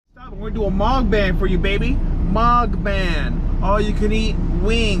We're gonna do a mukbang for you, baby. Mukbang. All you can eat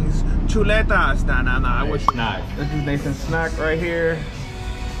wings, chuletas. Nah. I wish not. This is Nathan's snack right here.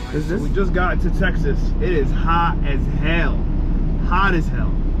 Is this? We just got to Texas. It is hot as hell. Hot as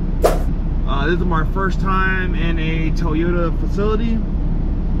hell. This is my first time in a Toyota facility.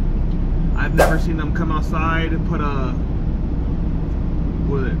 I've never seen them come outside and put a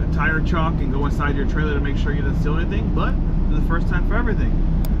tire chalk and go inside your trailer to make sure you didn't steal anything, but this is the first time for everything.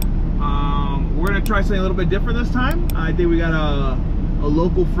 We're gonna try something a little bit different this time. I think we got a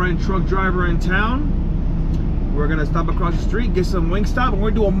local friend truck driver in town. We're gonna stop across the street, get some wingstop, and we're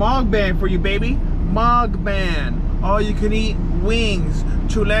gonna do a mukbang for you, baby. Mukbang. All you can eat wings,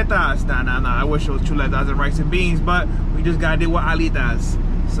 chuletas. Nah. I wish it was chuletas and rice and beans, but we just gotta do with alitas.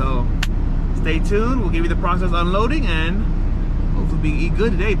 So stay tuned. We'll give you the process unloading, and hopefully we eat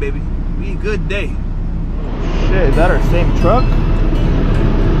good today, baby. We eat good today. Shit, is that our same truck?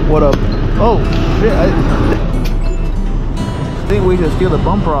 What up? Oh shit! I think we should steal the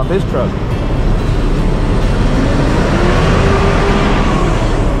bumper off his truck.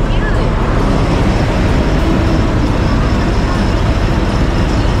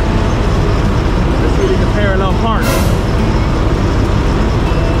 Let's see if we can parallel park.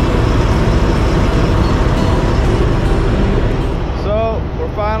 So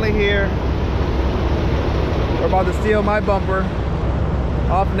we're finally here. We're about to steal my bumper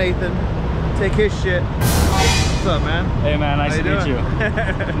off Nathan, take his shit. What's up, man? Hey man, nice to meet you.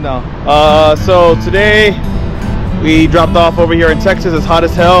 No. So today we dropped off over here in Texas. It's hot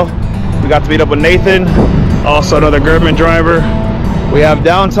as hell. We got to meet up with Nathan, also another government driver. We have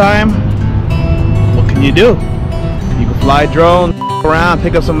downtime. What can you do? You can fly drone around,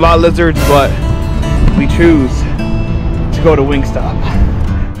 pick up some lot lizards, but we choose to go to Wingstop.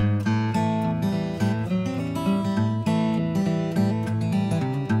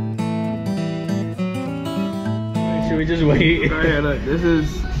 Should we just wait? Right here, look, this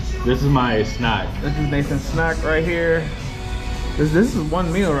is my snack. This is Nathan's snack right here. This is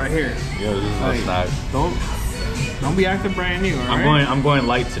one meal right here. Yeah, this is my snack. Don't be acting brand new, alright? I'm going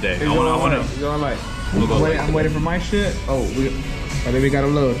light today. You're going light. I'm waiting for my shit. Oh, we gotta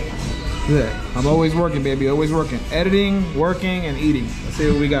load. Yeah, I'm always working, baby. Always working. Editing, working, and eating. Let's see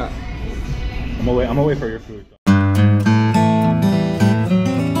what we got. I'm gonna wait for your food.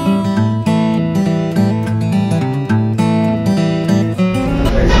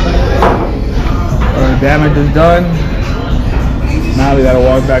 Damage is done. Now we gotta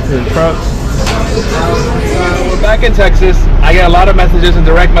walk back to the truck. We're back in Texas. I get a lot of messages and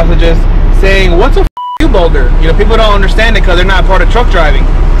direct messages saying, "What's a you boulder?" You know, people don't understand it because they're not part of truck driving.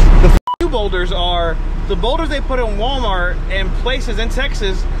 The you boulders are the boulders they put in Walmart and places in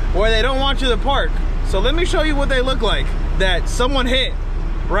Texas where they don't want you to park. So let me show you what they look like that someone hit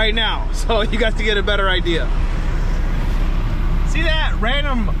right now, so you guys can get a better idea. See that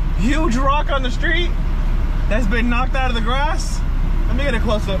random huge rock on the street that's been knocked out of the grass? Let me get a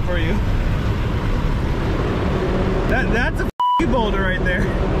close up for you. That's a boulder right there.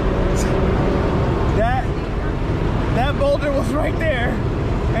 That boulder was right there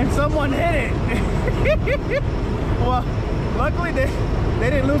and someone hit it. Well, luckily they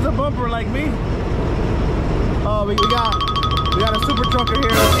didn't lose a bumper like me. Oh, we got a super trucker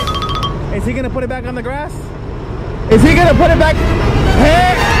here. Is he gonna put it back on the grass? Is he gonna put it back?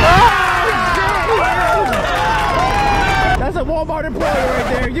 Hey! Oh, shit! That's a Walmart employee right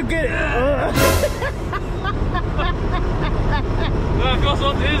there. You get it. I feel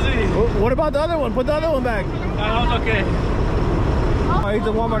so dizzy. What about the other one? Put the other one back. That was okay. Oh, he's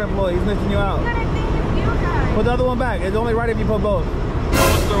a Walmart employee. He's lifting you out. Put the other one back. It's only right if you put both. I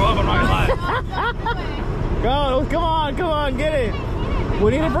almost throw up on my life. Go, come on, get it. We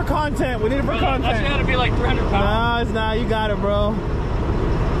need it for content. We need it for content. That's gotta be like 300 pounds. No, it's not. You got it, bro.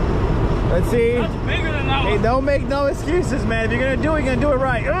 Let's see. That's bigger than that one. Hey, don't make no excuses, man. If you're gonna do it, you're gonna do it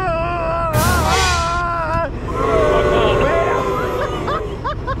right.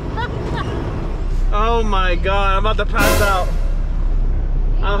 Oh my God, I'm about to pass out.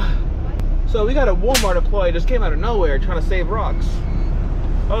 So we got a Walmart employee just came out of nowhere trying to save rocks.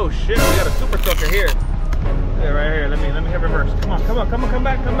 Oh shit, we got a super trucker here. Yeah, right here. Let me have reverse. Come on, come back. Come on. Come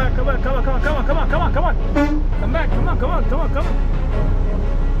back, man. Come on. Go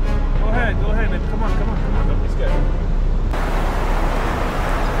ahead, man. Come on. Don't be scared.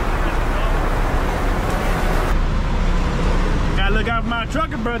 Gotta look out for my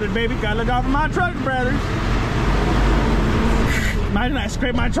trucker brothers, baby. Gotta look out for my trucker brothers. Imagine I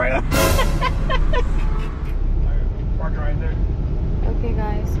scrape my trailer. Park right there. Okay,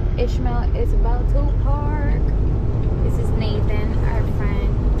 guys. Ishmael is about to park. This is Nathan, our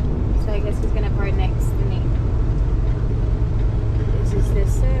friend. So guess he's gonna park next to me. This is the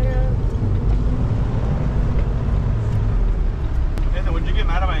setup. Nathan, would you get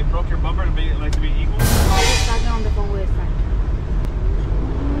mad if I broke your bumper to be equal? Always talking on the phone with his friend.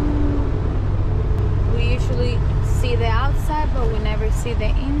 We usually see the outside, but we never see the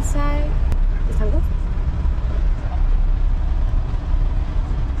inside. Let's have a look.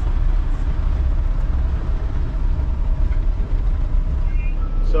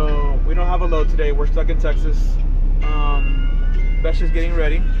 So we don't have a load today. We're stuck in Texas. Besh is getting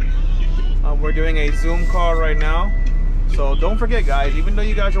ready. We're doing a Zoom call right now. So don't forget, guys, even though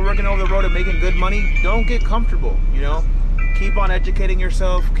you guys are working over the road and making good money, don't get comfortable, you know? Keep on educating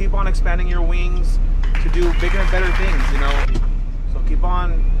yourself, keep on expanding your wings to do bigger and better things, you know? So keep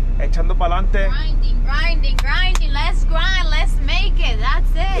on echando pa'lante. Grinding, grinding, grinding. Let's grind, let's make it.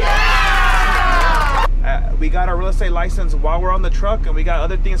 That's it. Yeah! We got our real estate license while we're on the truck, and we got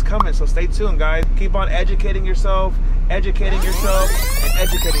other things coming, so stay tuned, guys. Keep on educating yourself, and educating yourself.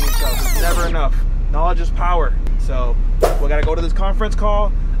 It's never enough. Knowledge is power. So we gotta go to this conference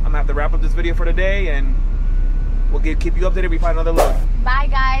call. I'm gonna have to wrap up this video for today, and we'll keep you updated if we find another load. Bye,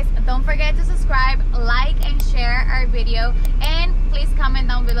 guys. Don't forget to subscribe, like, and share our video. And please comment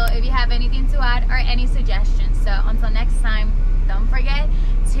down below if you have anything to add or any suggestions. So until next time, don't forget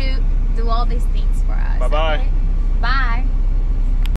to do all these things for us. Bye-bye. Okay? Bye.